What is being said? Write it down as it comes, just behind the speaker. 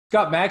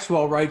Scott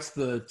Maxwell writes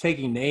the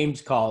Taking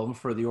Names column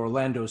for the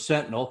Orlando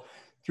Sentinel.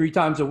 3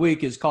 times a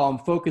week, his column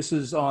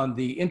focuses on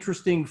the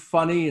interesting,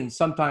 funny, and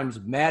sometimes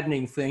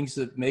maddening things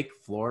that make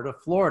Florida,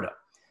 Florida.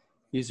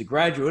 He's a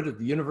graduate of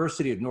the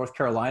University of North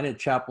Carolina at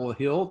Chapel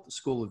Hill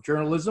School of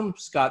Journalism.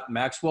 Scott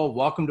Maxwell,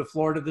 welcome to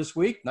Florida this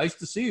week. Nice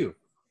to see you.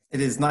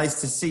 It is nice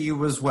to see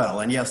you as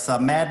well. And yes,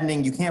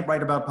 maddening. You can't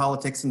write about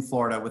politics in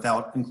Florida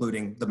without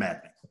including the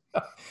maddening.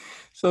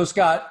 So,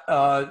 Scott,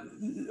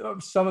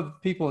 some of the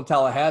people in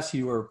Tallahassee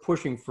who are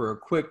pushing for a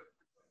quick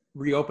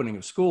reopening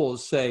of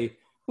schools say,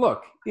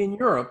 look, in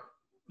Europe,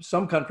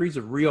 some countries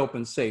have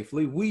reopened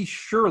safely. We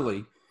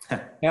surely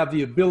have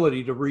the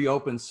ability to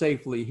reopen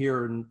safely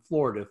here in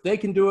Florida. If they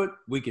can do it,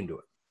 we can do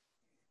it.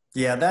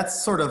 Yeah,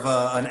 that's sort of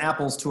an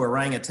apples to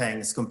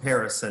orangutans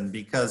comparison,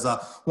 because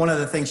one of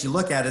the things you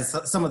look at is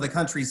some of the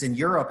countries in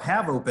Europe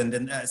have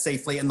opened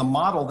safely, and the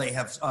model they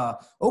have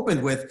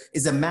opened with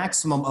is a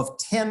maximum of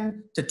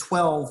 10 to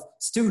 12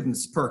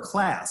 students per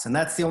class, and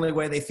that's the only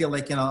way they feel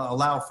they can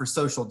allow for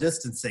social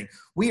distancing.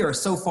 We are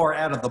so far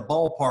out of the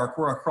ballpark,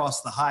 we're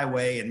across the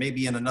highway and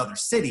maybe in another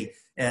city.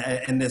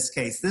 In this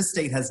case, this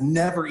state has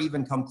never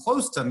even come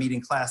close to meeting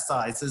class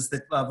sizes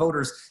that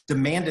voters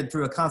demanded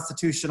through a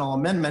constitutional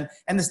amendment,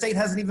 and the state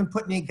hasn't even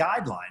put any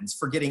guidelines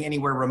for getting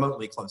anywhere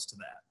remotely close to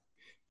that.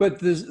 But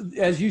this,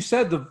 as you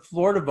said, the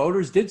Florida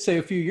voters did say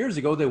a few years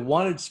ago they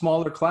wanted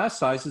smaller class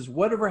sizes.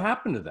 Whatever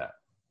happened to that?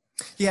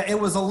 Yeah, it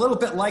was a little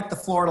bit like the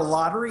Florida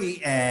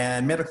lottery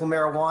and medical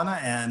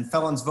marijuana and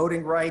felons'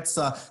 voting rights.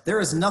 There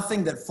is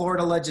nothing that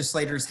Florida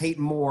legislators hate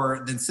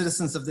more than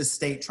citizens of this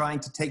state trying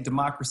to take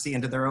democracy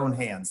into their own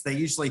hands. They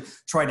usually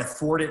try to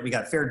thwart it. We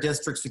got fair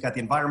districts, we got the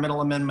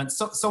environmental amendment,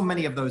 so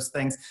many of those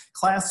things.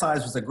 Class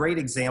size was a great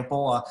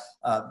example.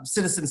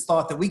 Citizens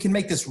thought that we can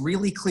make this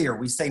really clear.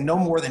 We say no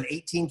more than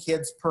 18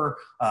 kids per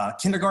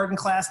kindergarten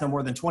class, no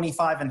more than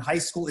 25 in high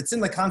school. It's in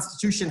the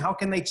Constitution. How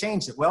can they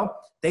change it? Well,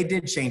 they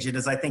did change it,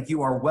 as I think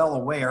you are well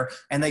aware,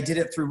 and they did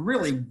it through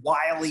really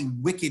wily,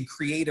 wicked,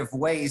 creative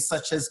ways,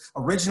 such as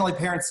originally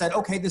parents said,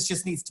 okay, this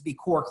just needs to be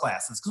core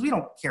classes, because we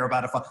don't care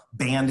about if a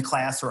band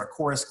class or a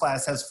chorus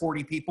class has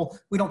 40 people.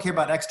 We don't care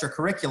about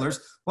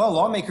extracurriculars. Well,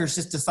 lawmakers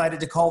just decided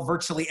to call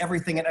virtually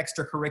everything an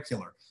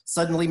extracurricular.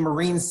 Suddenly,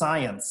 marine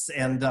science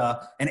and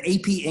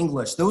AP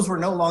English, those were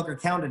no longer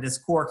counted as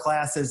core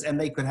classes, and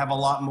they could have a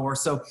lot more.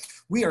 So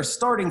we are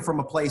starting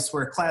from a place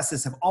where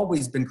classes have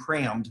always been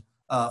crammed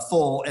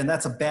full, and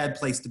that's a bad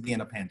place to be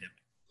in a pandemic.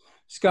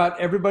 Scott,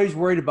 everybody's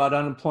worried about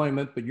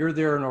unemployment, but you're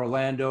there in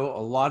Orlando.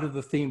 A lot of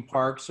the theme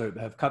parks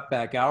have cut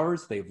back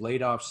hours. They've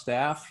laid off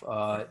staff,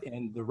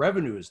 and the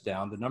revenue is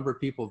down. The number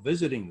of people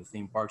visiting the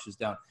theme parks is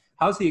down.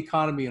 How's the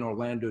economy in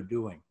Orlando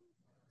doing?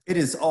 It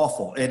is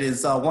awful. It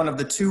is one of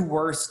the 2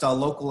 worst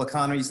local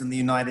economies in the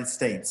United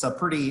States.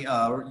 Pretty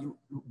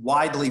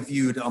widely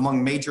viewed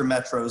among major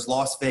metros.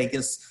 Las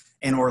Vegas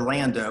and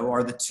Orlando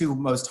are the 2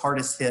 most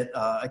hardest hit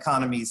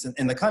economies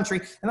in the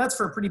country. And that's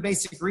for a pretty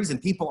basic reason.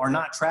 People are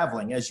not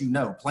traveling, as you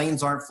know.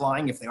 Planes aren't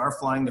flying. If they are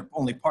flying, they're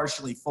only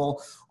partially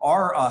full.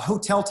 Our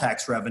hotel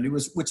tax revenue,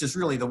 which is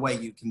really the way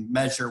you can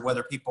measure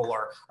whether people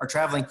are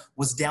traveling,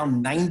 was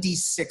down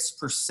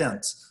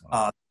 96%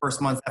 first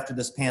month after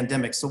this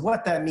pandemic. So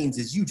what that means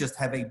is you just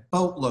have a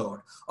boatload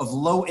of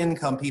low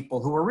income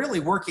people who are really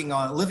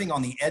living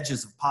on the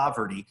edges of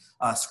poverty,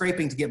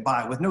 scraping to get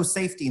by with no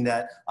safety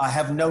net,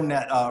 have no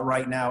net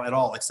right now at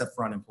all except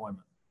for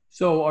unemployment.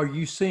 So are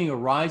you seeing a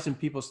rise in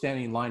people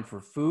standing in line for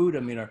food?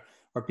 I mean,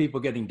 are people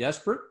getting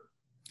desperate?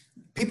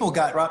 People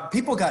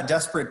got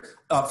desperate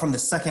from the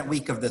second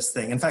week of this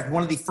thing. In fact,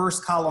 one of the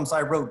first columns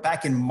I wrote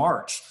back in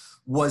March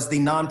was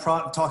the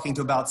talking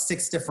to about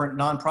 6 different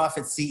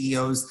nonprofit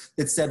CEOs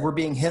that said we're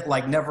being hit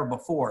like never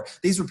before.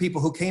 These were people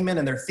who came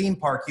in their theme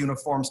park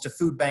uniforms to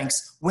food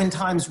banks when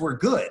times were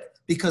good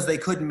because they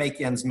couldn't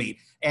make ends meet.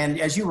 And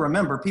as you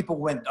remember, people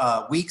went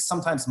weeks,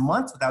 sometimes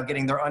months without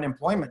getting their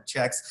unemployment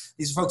checks.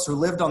 These are folks who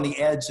lived on the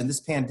edge, and this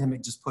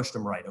pandemic just pushed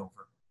them right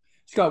over.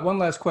 Scott, one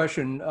last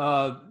question.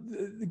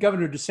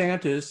 Governor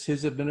DeSantis,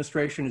 his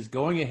administration is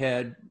going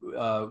ahead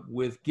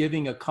with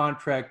giving a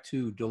contract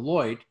to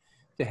Deloitte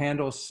to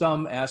handle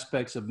some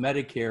aspects of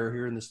Medicare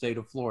here in the state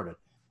of Florida.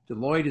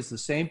 Deloitte is the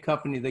same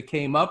company that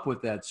came up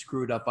with that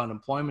screwed up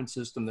unemployment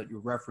system that you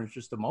referenced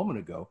just a moment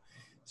ago.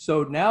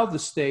 So now the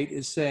state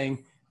is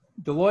saying,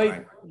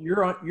 Deloitte,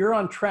 right, you're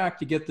on track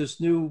to get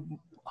this new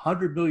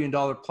 $100 million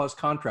plus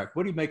contract.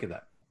 What do you make of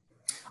that?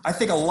 I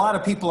think a lot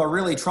of people are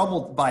really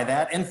troubled by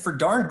that, and for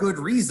darn good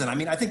reason. I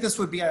mean, I think this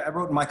would be, I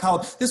wrote in my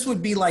column, this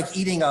would be like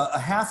eating a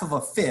half of a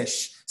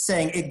fish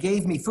saying it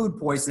gave me food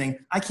poisoning.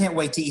 I can't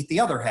wait to eat the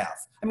other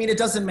half. I mean, it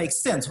doesn't make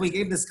sense. We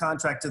gave this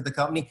contract to the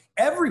company.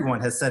 Everyone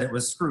has said it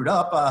was screwed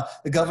up.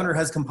 The governor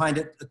has compared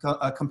it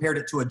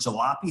to a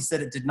jalopy,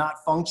 said it did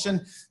not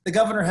function. The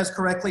governor has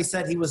correctly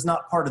said he was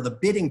not part of the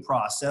bidding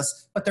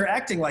process, but they're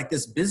acting like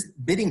this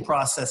bidding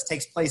process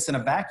takes place in a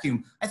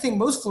vacuum. I think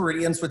most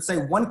Floridians would say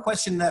one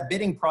question in that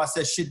bidding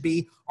process should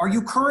be, are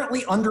you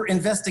currently under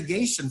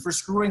investigation for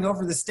screwing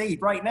over the state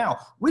right now?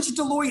 Which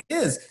Deloitte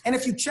is. And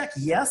if you check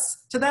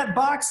yes to that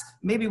box, contracts,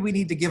 maybe we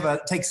need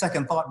to take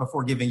second thought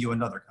before giving you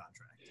another contract.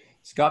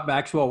 Scott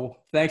Maxwell,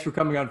 thanks for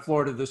coming on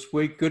Florida this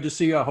week. Good to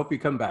see you. I hope you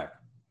come back.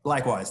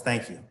 Likewise.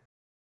 Thank you.